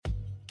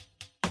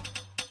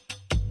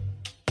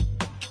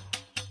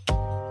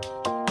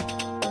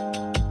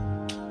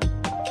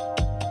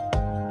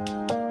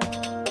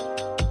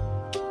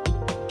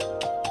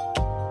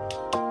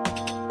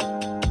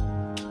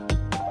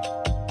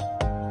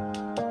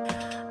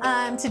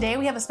Today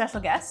we have a special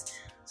guest.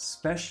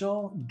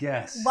 Special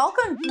guest.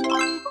 Welcome.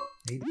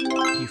 Hey,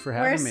 Thank you for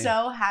having We're me.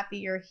 so happy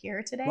you're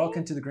here today.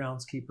 welcome to the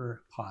Groundskeeper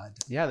Pod.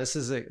 Yeah, this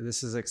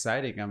is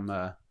exciting. I'm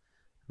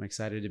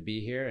excited to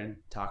be here and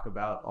talk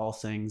about all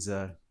things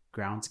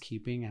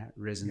groundskeeping at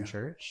Risen Yeah.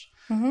 Church.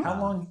 Mhm.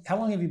 How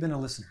long have you been a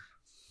listener?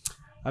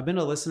 I've been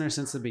a listener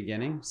since the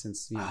beginning,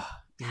 since Day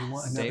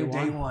one, day another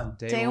day one. one.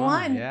 Day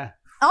one. Yeah.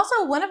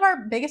 Also, one of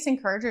our biggest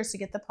encouragers to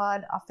get the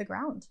pod off the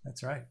ground.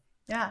 That's right.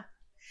 Yeah.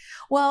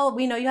 Well,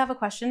 we know you have a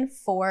question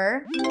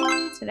for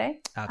today.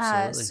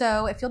 Absolutely.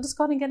 So if you'll just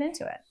go ahead and get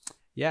into it.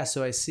 Yeah.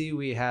 So I see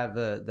we have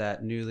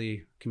that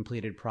newly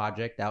completed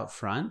project out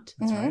front.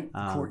 That's Mhm. right.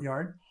 The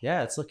courtyard.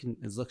 Yeah, it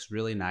looks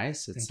really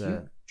nice. It's Thank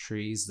you.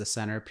 trees, the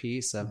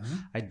centerpiece.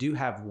 Mhm. I do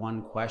have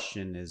one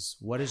question: is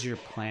what is your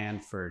plan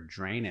for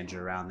drainage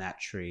around that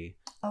tree?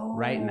 Oh,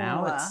 Right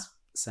now, it's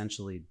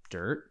essentially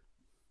dirt.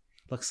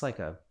 Looks like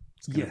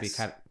it's going to be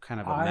Yes.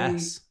 kind of a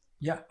mess.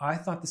 Yeah, I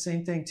thought the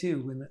same thing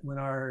too. When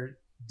our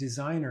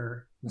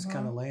designer was Mhm.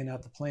 kind of laying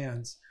out the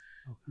plans,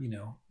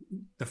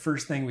 the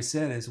first thing we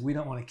said is we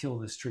don't want to kill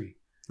this tree.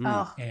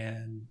 Oh,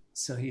 And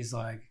so he's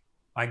like,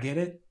 I get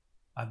it.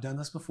 I've done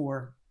this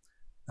before.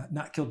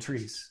 Not killed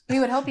trees. we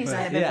would hope he's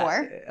But- done it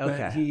before. Okay.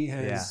 But he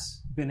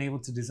has been able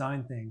to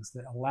design things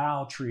that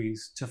allow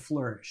trees to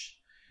flourish.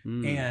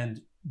 Mm.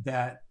 And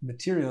that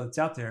material that's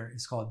out there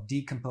is called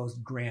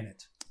decomposed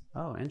granite.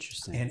 Oh,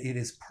 interesting. And it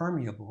is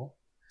permeable.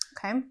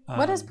 Okay.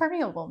 What does Um,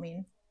 permeable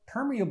mean?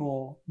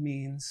 Permeable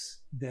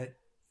means that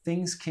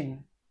things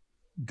can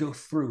go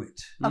through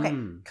it. Okay.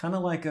 Mm. Kind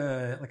of like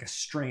a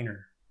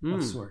strainer of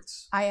Mm.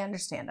 sorts. I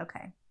understand.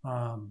 Okay.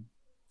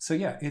 So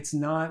yeah, it's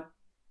not,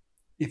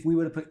 if we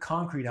would have put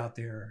concrete out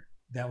there,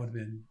 that would have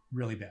been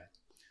really bad.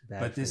 Bad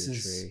But for this the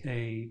is tree.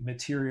 a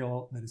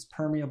material that is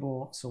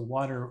permeable, so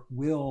water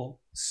will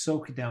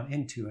soak down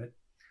into it.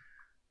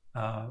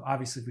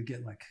 Obviously, if we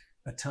get like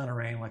a ton of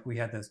rain, like we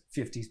had those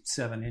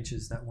 57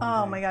 inches that one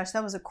Oh day. my gosh,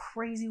 that was a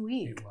crazy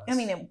week. It was. I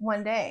mean, in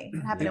one day. It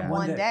happened Yeah, in one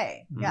one day.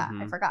 day. Yeah, I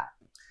Mhm. forgot.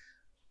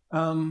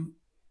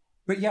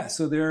 But yeah,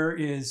 so there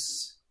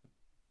is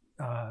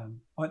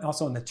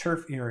also in the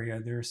turf area.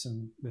 There's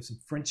some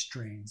French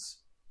drains.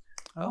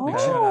 Oh, Big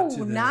okay. shout out to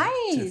to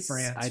nice.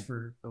 France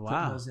for putting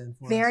Wow. those in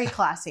for Very us.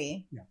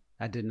 classy.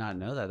 I did not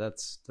know that.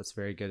 That's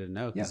very good to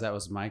know, because Yeah. that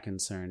was my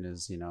concern,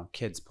 is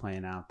kids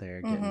playing out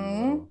there getting Mhm.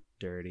 a little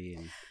dirty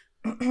and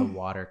the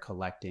water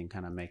collecting,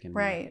 kind of making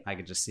Right. I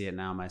could just see it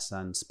now. My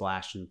son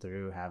splashing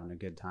through, having a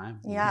good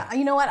time. Yeah.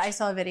 You know what? I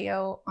saw a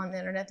video on the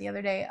internet the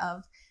other day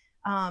of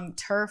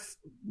turf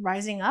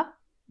rising up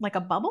like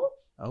a bubble.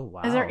 Oh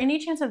wow. Is there any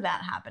chance of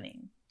that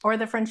happening? Or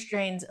the French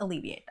drains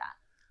alleviate that?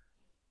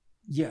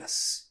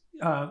 Yes.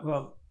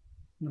 Well,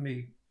 let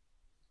me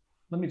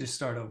just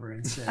start over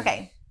and say,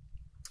 Okay.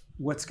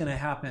 what's going to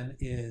happen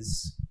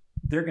is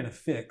they're going to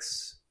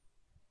fix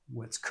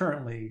what's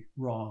currently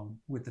wrong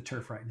with the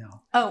turf right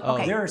now. Oh,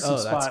 okay. There are some Oh,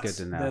 that's spots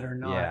good to know. that are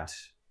not. Yeah.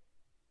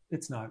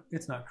 It's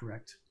not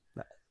correct.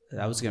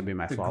 That was going to be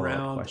my The follow-up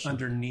ground question.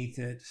 underneath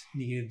it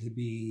needed to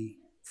be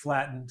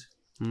flattened.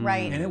 Mm.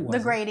 Right. And it the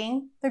wasn't.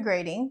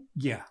 grading,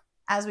 Yeah.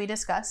 as we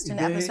discussed in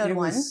It- episode it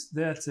 1. was-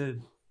 that's a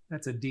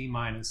D-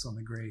 on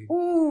the grade.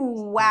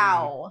 Ooh,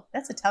 wow.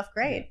 That's a tough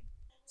grade.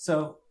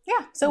 So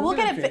Yeah. So We'll we'll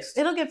get get it it fixed. fixed.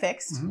 It'll get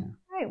fixed. Mhm.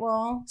 All right.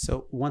 Well,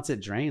 So once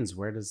it drains,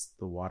 where does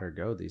the water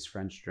go? These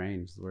French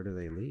drains, where do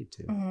they lead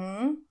to?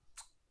 mm-hmm.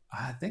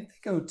 I think they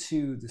go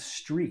to the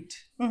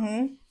street.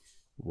 Mm-hmm.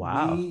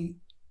 Wow.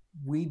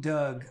 We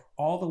dug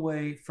all the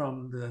way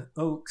from the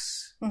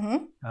Oaks,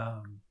 Mm-hmm.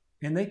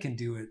 and they can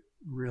do it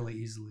really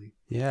easily.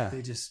 Yeah.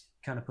 They just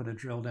kind of put a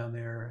drill down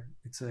there.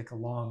 It's like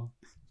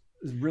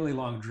really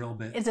long drill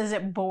bit. Does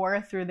it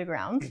bore through the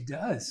ground? It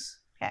does.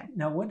 Okay.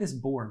 Now, what does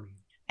bore mean?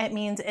 It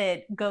means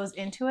it goes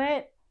into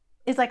it.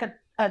 It's like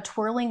a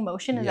twirling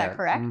motion. Is that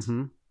correct?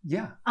 Mhm.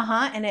 Yeah,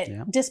 And it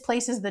Yeah.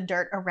 displaces the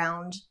dirt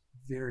around.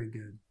 very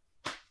good.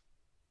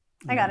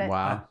 I got it.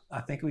 Wow.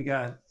 I think we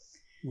got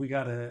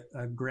a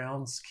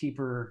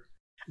groundskeeper.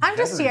 I'm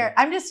just veteran. here.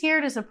 I'm just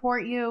here to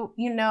support you.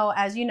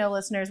 As you know,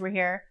 listeners, we're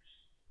here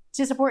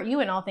to support you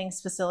in all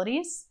things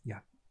facilities. Yeah.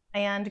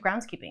 And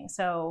groundskeeping.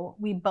 So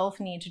we both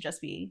need to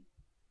just be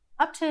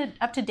up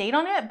to date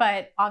on it.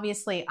 But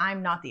obviously,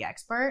 I'm not the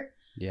expert.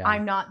 Yeah.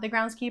 I'm not the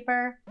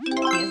groundskeeper. He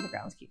is the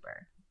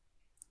groundskeeper.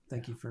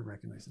 Thank you for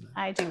recognizing that.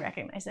 I do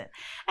recognize it.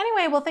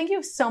 Anyway, well, thank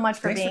you so much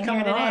for Thanks for being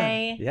here coming on.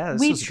 today. Yeah,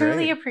 this we was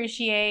truly great.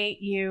 appreciate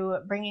you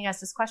bringing us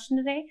this question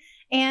today.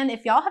 And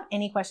if y'all have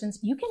any questions,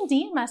 you can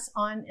DM us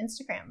on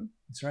Instagram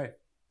That's right.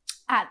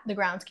 at the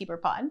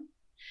Groundskeeper Pod.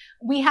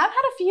 We have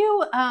had a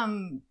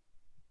few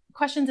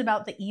questions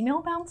about the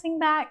email bouncing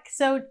back,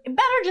 so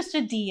better just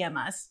to DM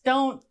us.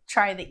 Don't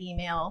try the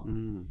email.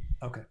 Mm.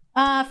 Okay,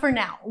 For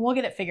now, we'll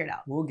get it figured out.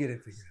 we'll get it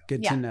figured out.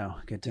 Good Yeah. to know.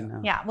 Good to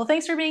know. Yeah. Well,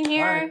 thanks for being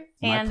here, All right.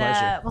 My and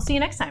pleasure. we'll see you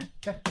next time.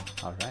 Okay.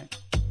 All right.